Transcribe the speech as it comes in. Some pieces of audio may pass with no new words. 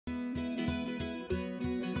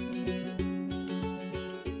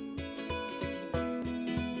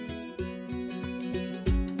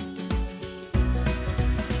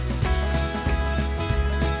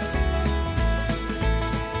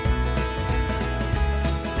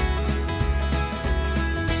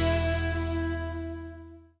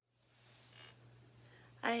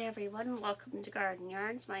Hi everyone, welcome to Garden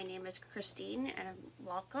Yarns. My name is Christine and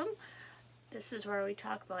welcome. This is where we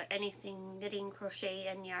talk about anything knitting, crochet,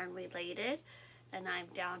 and yarn related. And I'm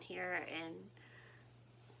down here in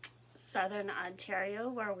southern Ontario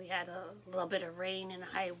where we had a little bit of rain and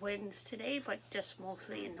high winds today, but just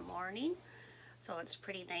mostly in the morning. So it's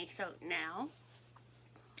pretty nice out now.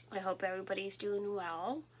 I hope everybody's doing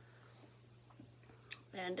well.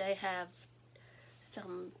 And I have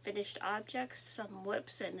some finished objects, some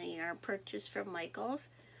whips, and they are purchased from aMichaels.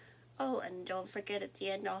 Oh, and don't forget at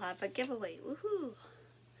the end I'll have a giveaway. Woohoo!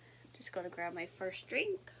 Just gonna grab my first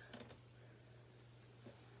drink.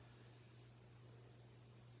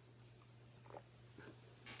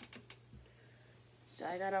 So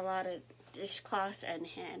I got a lot of dishcloths and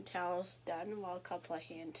hand towels done. Well, a couple of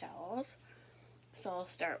hand towels. So I'll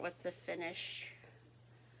start with the finished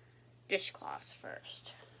dishcloths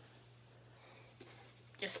first.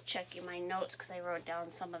 Just checking my notes because I wrote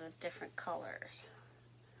down some of the different colors.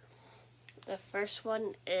 The first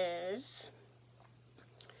one is,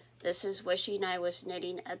 this is Wishing I Was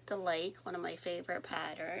Knitting at the Lake, one of my favorite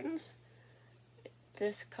patterns.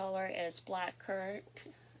 This color is Black Currant.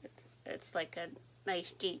 It's like a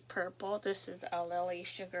nice deep purple. This is a Lily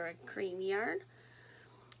Sugar and Cream yarn.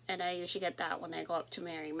 And I usually get that when I go up to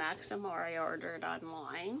Mary Maxim or I order it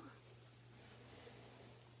online.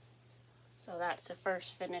 So that's the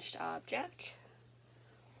first finished object.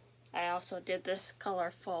 I also did this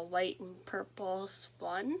colorful white and purple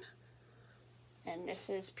one. And this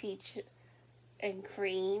is peach and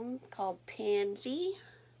cream called Pansy.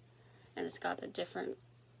 And it's got the different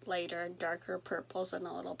lighter and darker purples and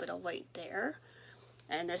a little bit of white there.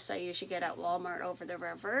 And this I usually get at Walmart over the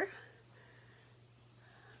river,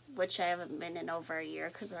 which I haven't been in over a year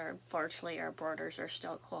because unfortunately our borders are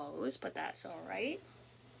still closed, but that's alright.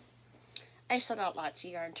 I still got lots of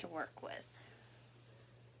yarn to work with.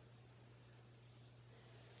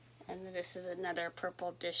 And this is another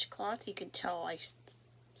purple dishcloth. You can tell I'm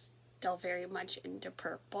still very much into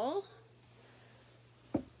purple.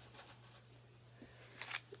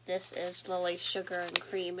 This is Lily Sugar and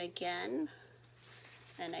Cream again.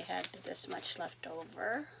 And I had this much left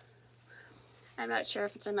over. I'm not sure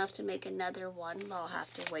if it's enough to make another one, but I'll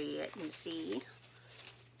have to weigh it and see.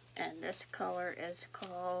 And this color is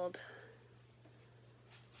called,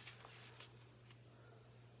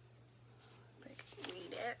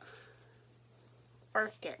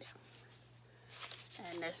 Orchid.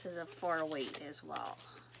 And this is a 4-weight as well.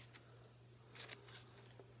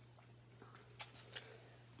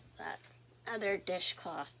 That's another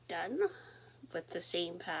dishcloth done with the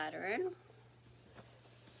same pattern.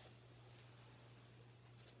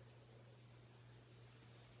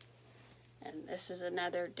 And this is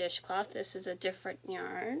another dishcloth. This is a different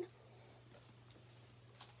yarn.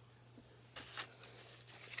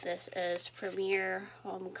 This is Premier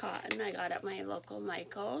Home Cotton. I got at my local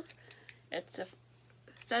aMichaels. It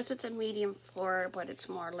says it's a medium 4, but it's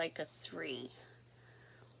more like a 3.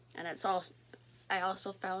 And it's also, I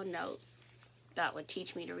also found out that would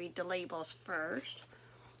teach me to read the labels first,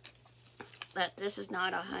 that this is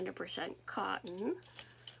not 100% cotton.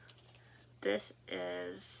 This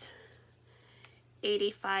is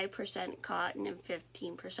 85% cotton and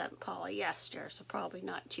 15% polyester, so probably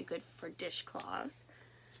not too good for dishcloths.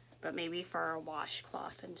 But maybe for a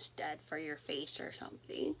washcloth instead for your face or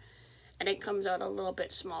something. And it comes out a little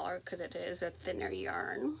bit smaller because it is a thinner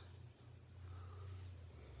yarn.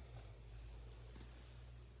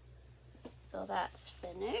 So that's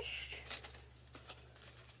finished.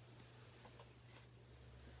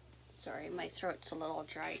 Sorry, my throat's a little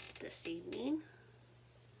dry this evening.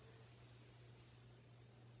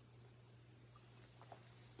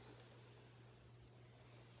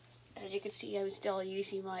 As you can see, I'm still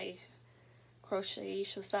using my Crochet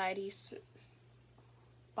Society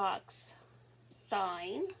box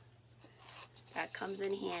sign. That comes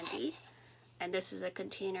in handy. And this is a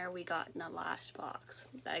container we got in the last box.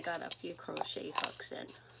 I got a few crochet hooks in.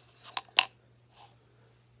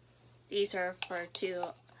 These are for 2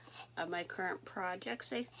 of my current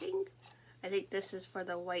projects, I think. I think this is for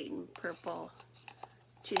the white and purple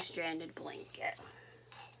 2-stranded blanket.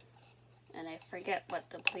 And I forget what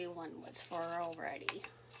the blue one was for already.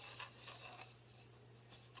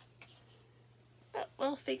 But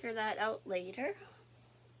we'll figure that out later.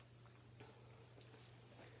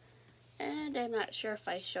 And I'm not sure if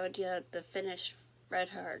I showed you the finished Red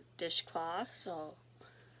Heart dishcloth, so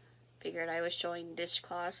figured I was showing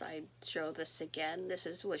dishcloths, I'd show this again. This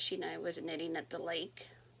is Wishing I Was Knitting at the Lake.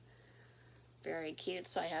 Very cute,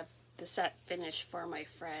 so I have the set finished for my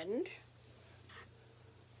friend.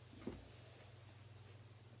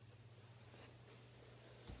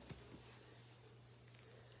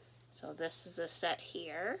 So this is the set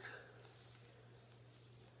here.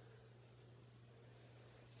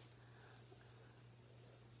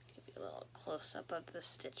 Give you a little close-up of the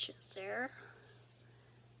stitches there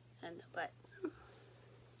and the button.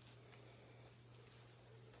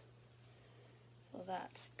 So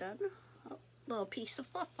that's done. Oh, little piece of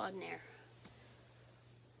fluff on there.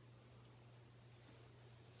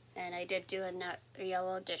 And I did do a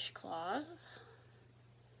yellow dishcloth.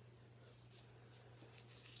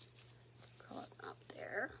 Curl it up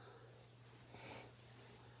there.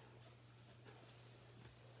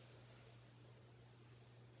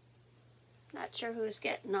 Not sure who's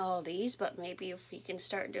getting all these, but maybe if we can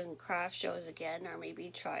start doing craft shows again, or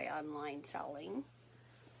maybe try online selling.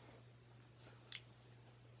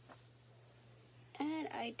 And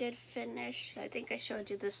I did finish, I think I showed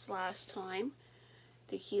you this last time,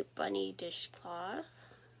 the cute bunny dishcloth.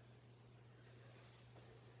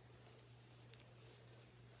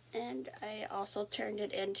 And I also turned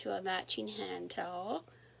it into a matching hand towel.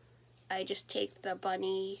 I just take the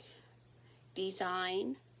bunny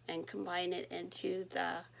design and combine it into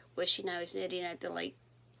the Wishing I Was Knitting at the Lake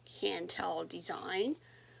hand towel design.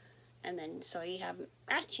 And then so you have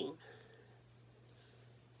matching.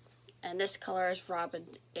 And this color is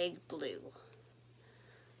Robin's Egg Blue.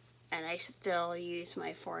 And I still use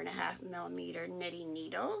my 4.5mm knitting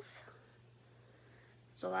needles.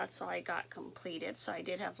 So that's all I got completed. So I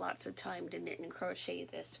did have lots of time to knit and crochet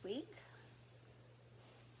this week.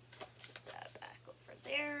 Put that back over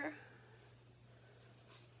there.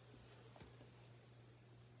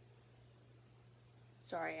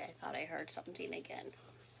 Sorry, I thought I heard something again.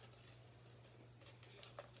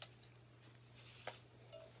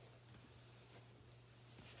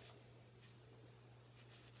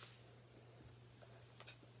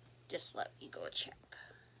 Just let me go check.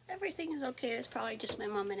 Everything is okay. It's probably just my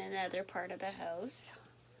mom in another part of the house.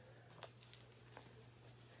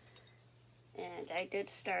 And I did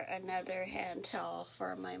start another hand towel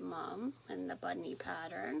for my mom in the bunny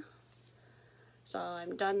pattern. So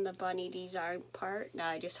I'm done the bunny design part. Now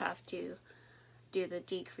I just have to do the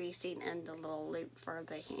decreasing and the little loop for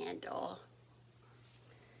the handle.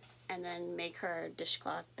 And then make her a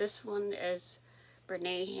dishcloth. This one is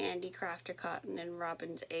Brene Handicrafter Cotton and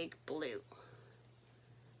Robin's Egg Blue.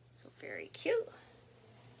 So very cute.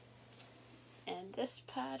 And this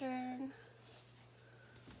pattern,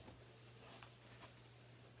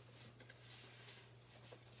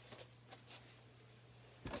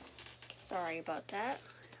 sorry about that,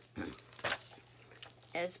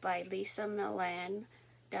 is by Lisa Milan,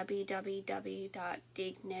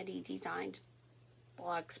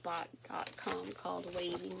 www.dignitydesignsblogspot.com, called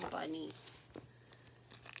Waving Bunny.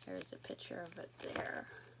 There's a picture of it there.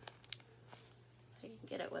 I can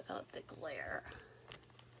get it without the glare.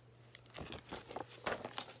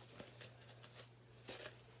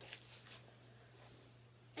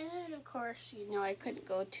 And of course, you know, I couldn't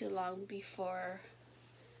go too long before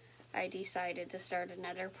I decided to start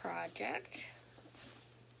another project.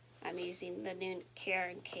 I'm using the new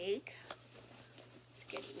Karen cake. Just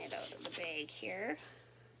getting it out of the bag here.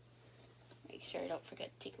 Make sure I don't forget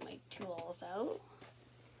to take my tools out.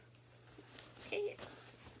 Okay,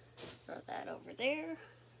 throw that over there.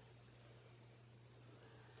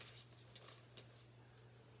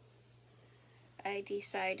 I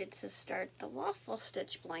decided to start the waffle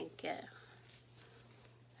stitch blanket.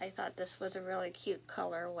 I thought this was a really cute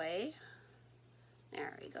colorway.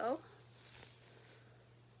 There we go.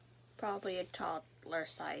 Probably a toddler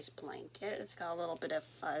size blanket. It's got a little bit of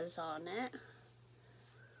fuzz on it,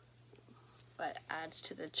 but adds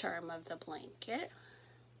to the charm of the blanket.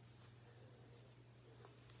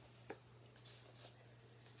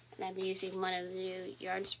 And I'm using one of the new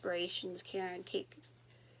Yarn Inspirations Karen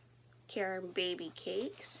Baby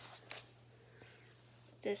Cakes.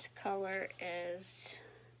 This color is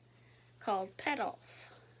called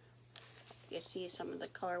Petals. You can see some of the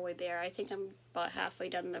colorway there. I think I'm about halfway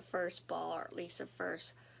done the first ball, or at least the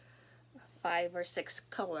first 5 or 6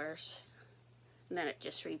 colors. And then it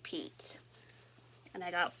just repeats. And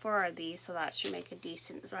I got 4 of these, so that should make a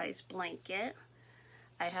decent sized blanket.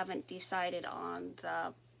 I haven't decided on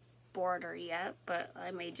the border yet, but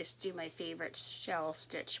I may just do my favorite shell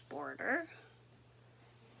stitch border.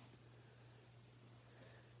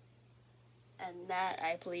 And that,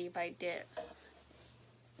 I believe I did.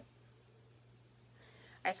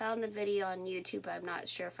 I found the video on YouTube. I'm not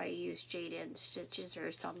sure if I used Jaden Stitches or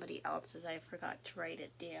somebody else's. I forgot to write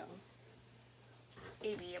it down.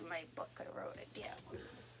 Maybe in my book I wrote it down.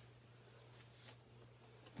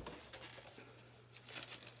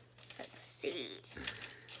 Let's see.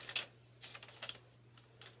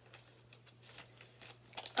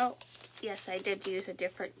 Oh, yes, I did use a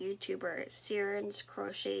different YouTuber, Siren's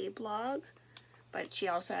Crochet blog, but she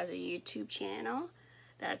also has a YouTube channel.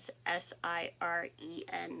 That's SIREN''S.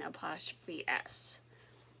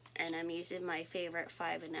 And I'm using my favorite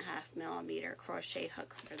 5.5mm crochet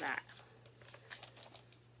hook for that.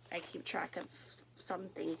 I keep track of some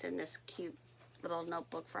things in this cute little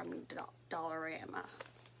notebook from Dollarama.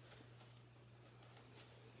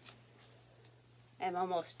 I'm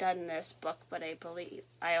almost done this book, but I believe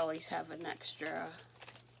I always have an extra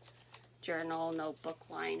journal notebook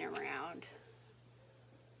lying around.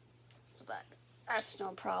 So that's no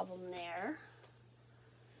problem there.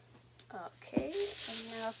 Okay,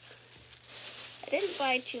 enough. I didn't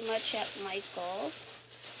buy too much at Michael's.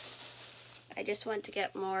 I just went to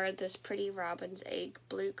get more of this pretty robin's egg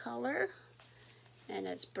blue color. And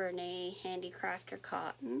it's Bernay Handicrafter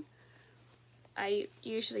cotton. I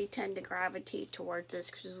usually tend to gravitate towards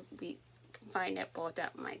this because we can find it both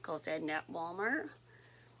at Michael's and at Walmart.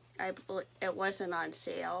 It wasn't on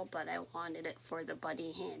sale, but I wanted it for the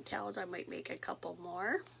bunny hand tails. I might make a couple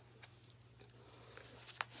more.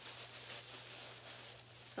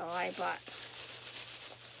 So I bought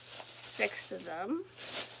 6 of them,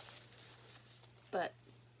 but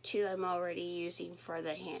 2 I'm already using for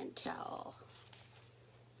the hand towel.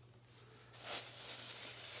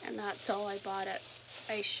 And that's all I bought at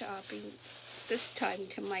ice shopping this time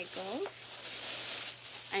to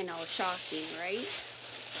Michael's. I know, shocking, right?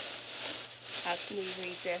 How can we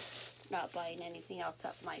resist not buying anything else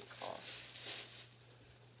at Michael's?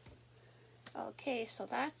 Okay, so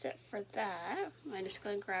that's it for that. I'm just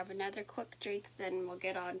going to grab another quick drink, then we'll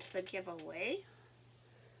get on to the giveaway.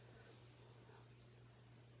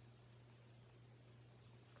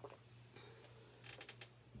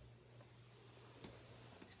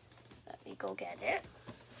 Let me go get it.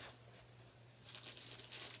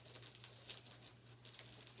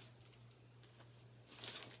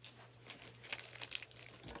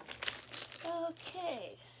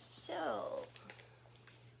 Okay, so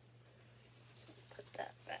put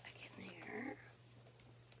that back in there.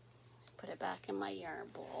 Put it back in my yarn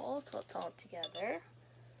bowl so it's all together.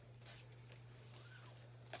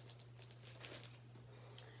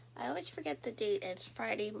 I always forget the date. It's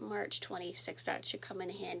Friday, March 26th. That should come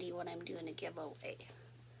in handy when I'm doing a giveaway.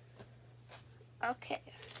 Okay.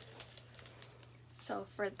 So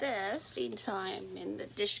for this, since I'm in the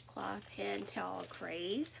dishcloth hand towel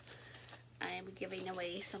craze, I am giving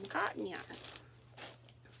away some cotton yarn.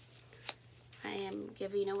 I am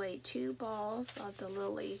giving away 2 balls of the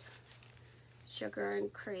Lily Sugar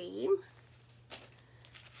and Cream.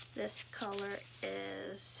 This color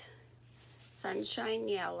is Sunshine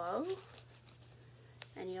Yellow,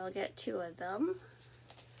 and you'll get 2 of them.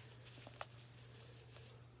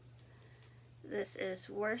 This is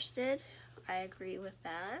worsted. I agree with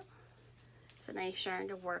that. It's a nice yarn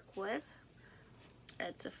to work with.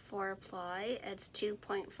 It's a 4-ply. It's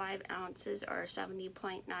 2.5 ounces or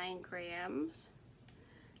 70.9 grams.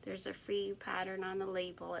 There's a free pattern on the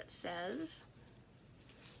label, it says.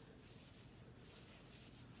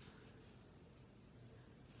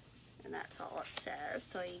 And that's all it says.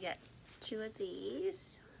 So you get 2 of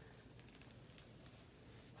these.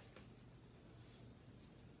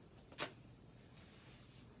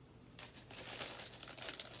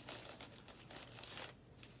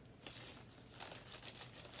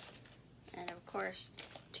 And of course,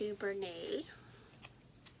 2 Bernay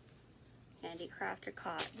Handicrafter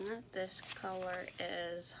cotton. This color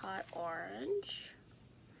is hot orange.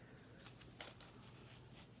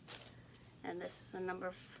 And this is the number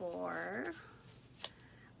 4,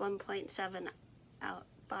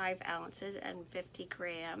 1.75 ounces and 50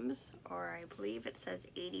 grams, or I believe it says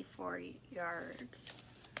 84 yards.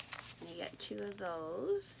 And you get 2 of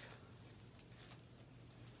those.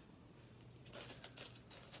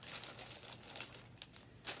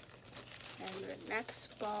 And the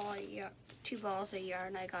next ball, 2 balls of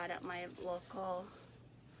yarn I got at my local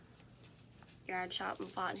yarn shop in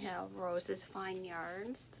Fonthill, Rose's Fine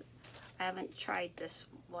Yarns. I haven't tried this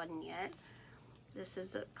one yet. This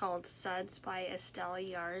is called Suds by Estella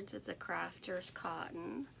Yarns. It's a crafter's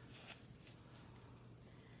cotton.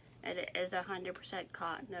 And it is 100%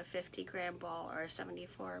 cotton, a 50-gram ball or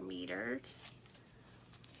 74 meters.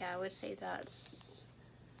 Yeah, I would say that's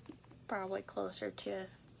probably closer to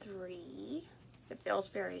 3. It feels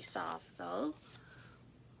very soft though.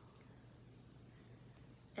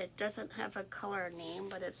 It doesn't have a color name,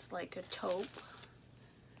 but it's like a taupe.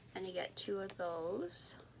 And you get 2 of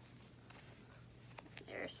those.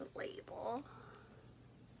 There's the label.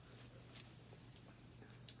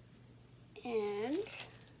 And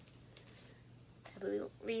I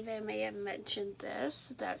believe I may have mentioned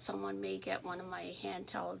this, that someone may get one of my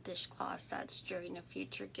hand-towel dishcloth sets during a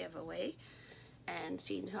future giveaway. And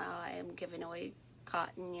seeing how I am giving away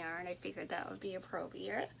cotton yarn, I figured that would be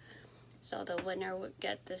appropriate. So the winner would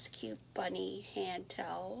get this cute bunny hand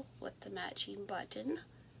towel with the matching button.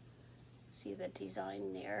 See the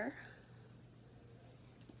design there.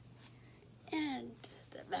 And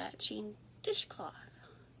the matching dishcloth.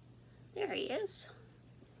 There he is.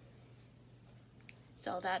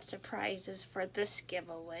 So that's the prizes for this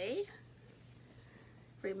giveaway.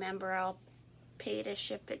 Remember, I'll pay to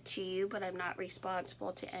ship it to you, but I'm not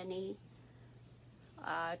responsible to any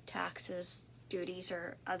taxes, duties,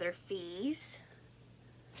 or other fees.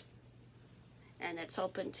 And it's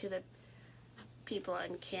open to the people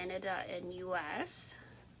in Canada and US.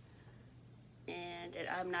 And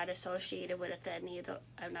I'm not associated with any of the,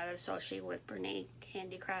 I'm not associated with Brene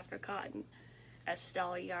Handicraft or Cotton,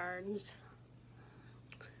 Estelle Yarns,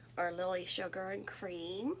 or Lily Sugar and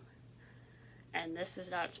Cream. And this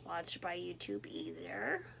is not sponsored by YouTube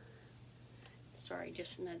either. Sorry,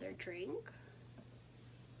 just another drink.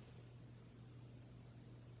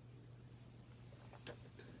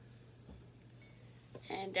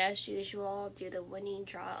 And as usual, I'll do the winning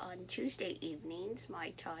draw on Tuesday evenings, my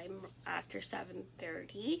time, after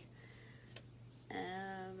 7:30.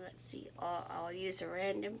 Let's see, I'll use a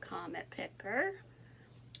random comment picker.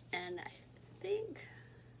 And I think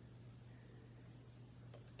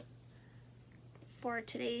for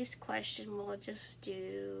today's question, we'll just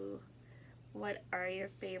do, what are your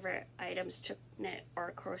favorite items to knit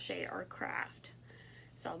or crochet or craft?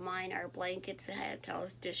 So mine are blankets, hand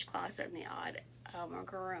towels, dishcloths, and the odd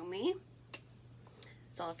amigurumi.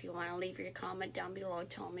 So if you want to leave your comment down below,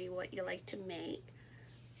 tell me what you like to make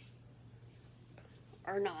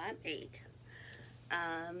or not make.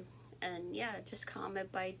 And yeah, just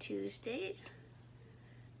comment by Tuesday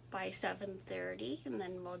by 7:30, and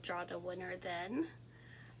then we'll draw the winner then.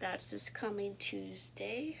 That's this coming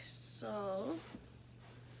Tuesday. So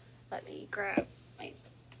let me grab my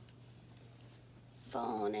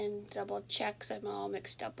phone and double check, 'cause I'm all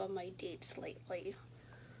mixed up on my dates lately.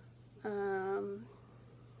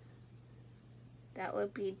 That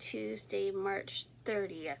would be Tuesday, March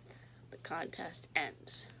 30th. The contest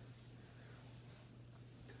ends.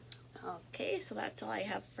 Okay, so that's all I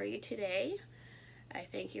have for you today. I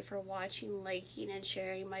thank you for watching, liking, and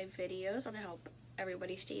sharing my videos, and I hope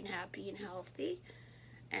everybody's staying happy and healthy.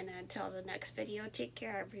 And until the next video, take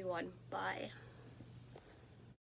care, everyone. Bye.